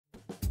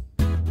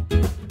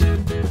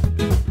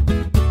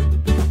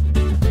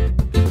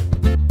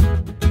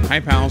Hi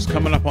pals,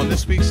 coming up on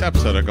this week's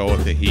episode of Go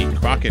With The Heat,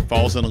 Crockett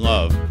falls in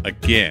love,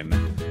 again,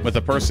 with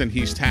the person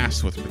he's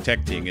tasked with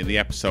protecting in the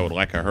episode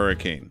Like a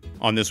Hurricane.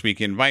 On This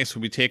Week in Vice,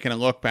 we'll be taking a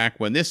look back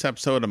when this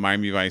episode of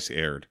Miami Vice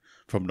aired,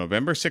 from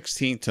November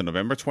 16th to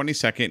November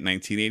 22nd,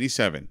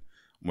 1987,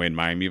 when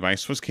Miami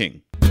Vice was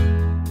king.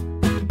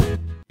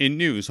 In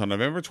news, on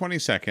November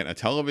 22nd, a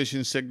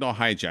television signal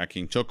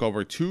hijacking took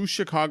over 2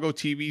 Chicago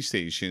TV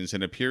stations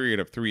in a period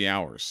of 3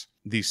 hours.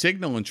 The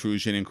signal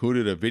intrusion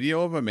included a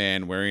video of a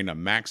man wearing a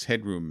Max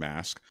Headroom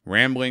mask,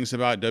 ramblings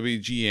about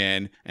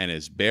WGN, and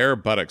his bare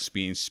buttocks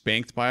being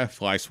spanked by a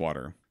fly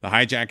swatter. The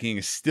hijacking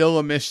is still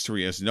a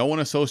mystery as no one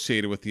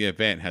associated with the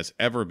event has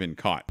ever been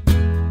caught.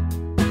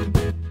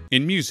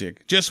 In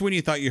music, just when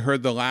you thought you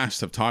heard the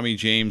last of Tommy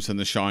James and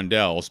the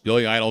Shondells,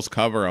 Billy Idol's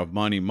cover of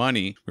Mony,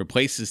 Mony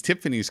replaces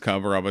Tiffany's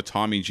cover of a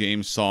Tommy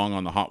James song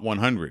on the Hot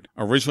 100.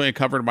 Originally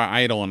covered by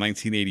Idol in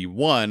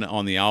 1981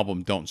 on the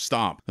album Don't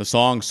Stop, the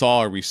song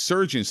saw a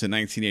resurgence in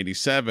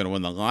 1987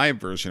 when the live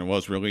version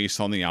was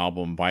released on the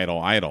album Vital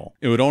Idol.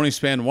 It would only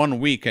spend 1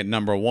 week at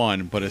number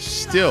 1, but is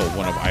still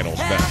one of Idol's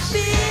best.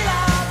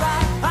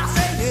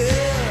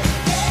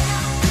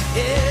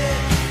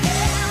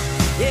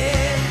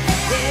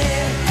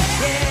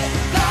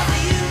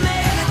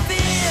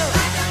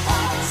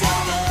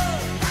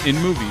 In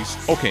movies,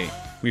 okay,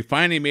 we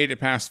finally made it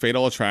past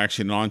Fatal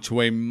Attraction and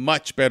onto a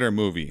much better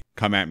movie,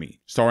 Come At Me.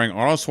 Starring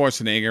Arnold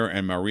Schwarzenegger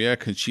and Maria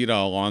Conchita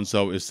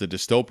Alonso is the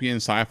dystopian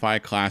sci-fi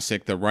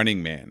classic The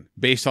Running Man.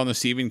 Based on the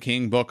Stephen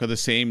King book of the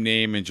same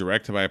name and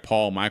directed by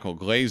Paul Michael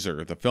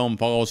Glaser, the film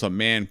follows a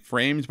man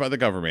framed by the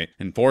government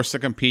and forced to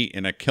compete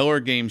in a killer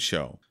game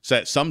show.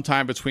 Set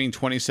sometime between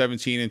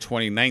 2017 and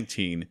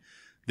 2019,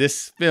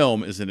 this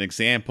film is an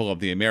example of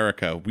the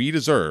America we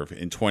deserve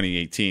in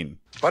 2018.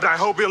 But I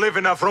hope you leave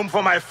enough room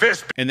for my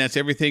fist. And that's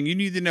everything you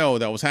need to know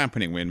that was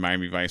happening when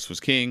Miami Vice was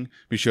king.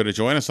 Be sure to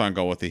join us on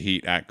Go With The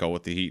Heat at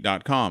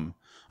gowiththeheat.com.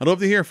 I'd love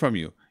to hear from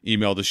you.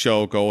 Email the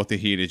show,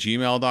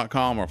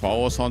 gowiththeheat@gmail.com, or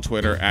follow us on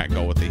Twitter at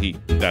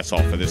GoWithTheHeat. That's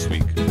all for this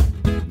week.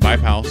 Bye,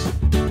 pals.